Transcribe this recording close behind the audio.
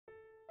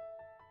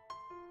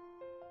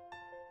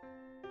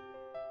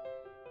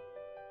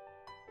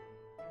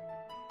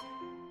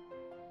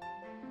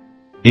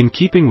In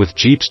keeping with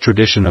Jeep's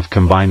tradition of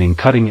combining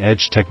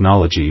cutting-edge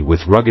technology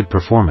with rugged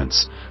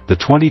performance, the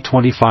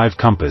 2025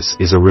 Compass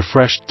is a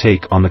refreshed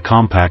take on the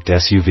compact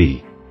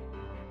SUV.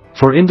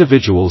 For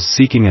individuals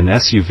seeking an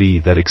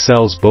SUV that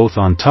excels both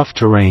on tough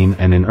terrain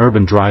and in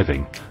urban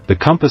driving, the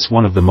Compass,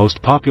 one of the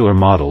most popular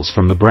models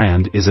from the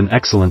brand, is an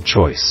excellent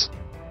choice.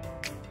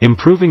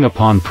 Improving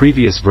upon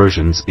previous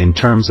versions in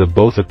terms of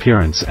both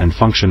appearance and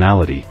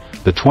functionality,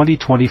 the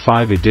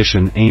 2025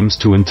 edition aims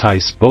to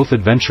entice both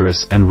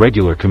adventurous and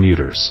regular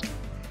commuters.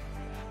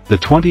 The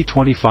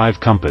 2025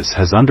 Compass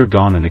has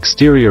undergone an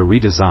exterior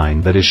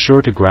redesign that is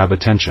sure to grab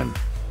attention.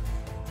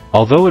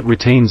 Although it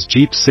retains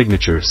Jeep's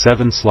signature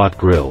 7-slot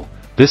grille,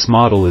 this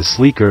model is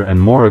sleeker and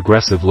more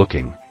aggressive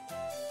looking.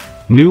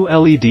 New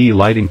LED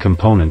lighting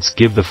components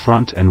give the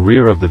front and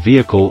rear of the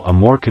vehicle a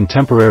more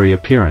contemporary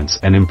appearance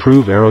and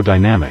improve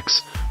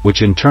aerodynamics,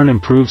 which in turn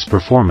improves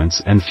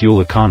performance and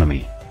fuel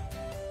economy.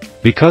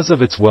 Because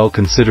of its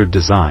well-considered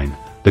design,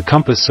 the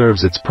Compass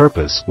serves its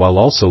purpose while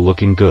also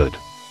looking good.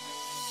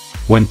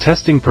 When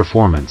testing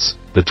performance,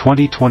 the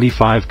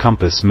 2025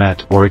 Compass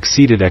met or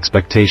exceeded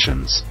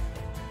expectations.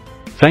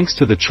 Thanks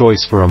to the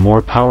choice for a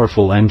more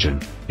powerful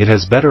engine, it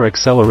has better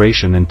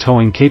acceleration and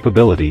towing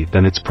capability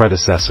than its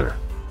predecessor.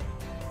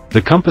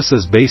 The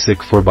Compass's basic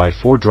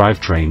 4x4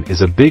 drivetrain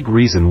is a big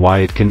reason why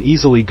it can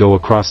easily go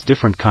across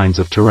different kinds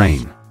of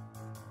terrain.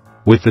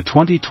 With the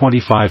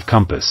 2025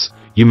 Compass,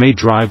 you may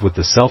drive with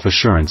the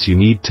self-assurance you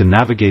need to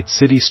navigate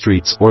city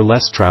streets or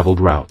less traveled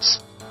routes.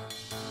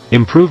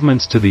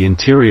 Improvements to the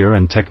interior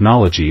and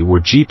technology were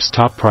Jeep's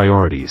top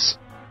priorities.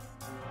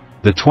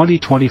 The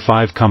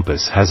 2025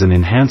 Compass has an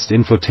enhanced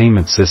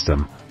infotainment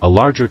system, a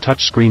larger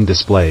touchscreen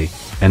display,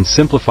 and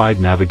simplified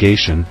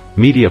navigation,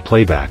 media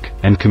playback,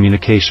 and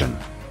communication.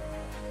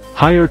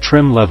 Higher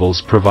trim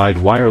levels provide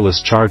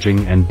wireless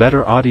charging and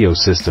better audio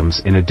systems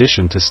in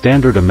addition to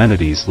standard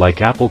amenities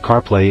like Apple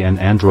CarPlay and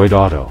Android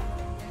Auto.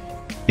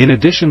 In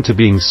addition to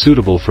being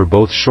suitable for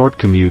both short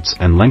commutes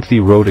and lengthy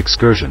road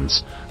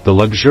excursions, the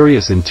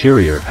luxurious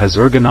interior has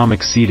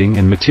ergonomic seating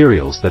and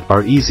materials that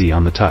are easy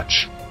on the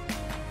touch.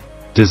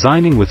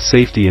 Designing with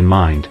safety in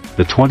mind,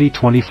 the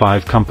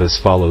 2025 Compass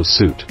follows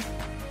suit.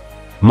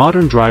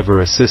 Modern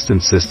driver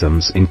assistance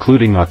systems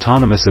including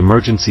autonomous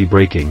emergency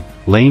braking,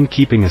 lane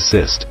keeping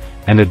assist,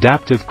 and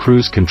adaptive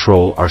cruise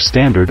control are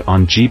standard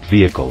on Jeep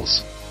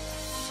vehicles.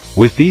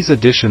 With these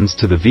additions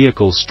to the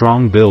vehicle's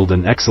strong build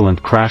and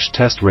excellent crash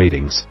test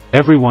ratings,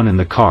 everyone in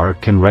the car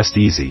can rest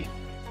easy.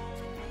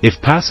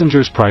 If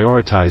passengers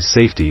prioritize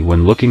safety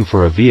when looking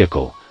for a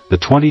vehicle, the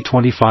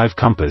 2025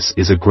 Compass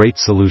is a great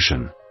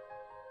solution.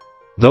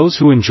 Those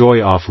who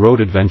enjoy off-road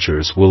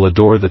adventures will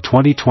adore the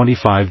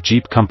 2025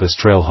 Jeep Compass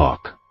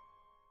Trailhawk.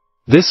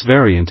 This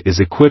variant is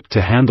equipped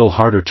to handle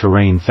harder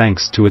terrain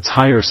thanks to its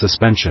higher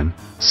suspension,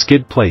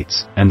 skid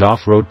plates, and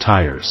off-road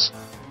tires.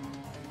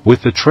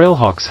 With the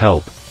Trailhawk's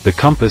help, the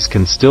Compass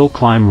can still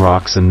climb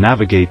rocks and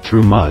navigate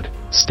through mud,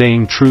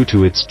 staying true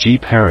to its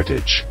Jeep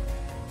heritage.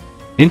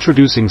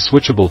 Introducing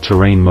switchable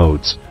terrain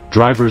modes,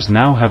 drivers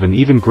now have an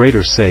even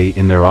greater say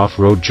in their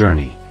off-road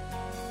journey.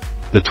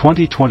 The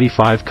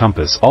 2025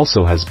 Compass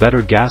also has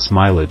better gas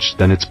mileage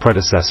than its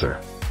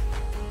predecessor.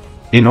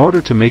 In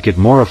order to make it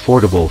more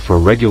affordable for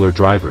regular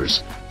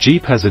drivers,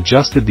 Jeep has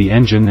adjusted the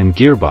engine and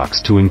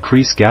gearbox to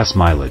increase gas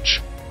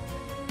mileage.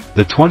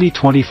 The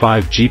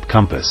 2025 Jeep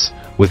Compass,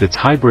 with its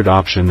hybrid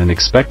option and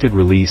expected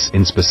release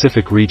in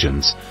specific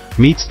regions,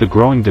 meets the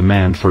growing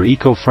demand for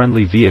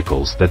eco-friendly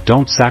vehicles that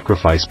don't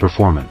sacrifice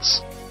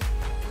performance.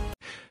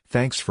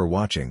 Thanks for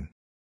watching.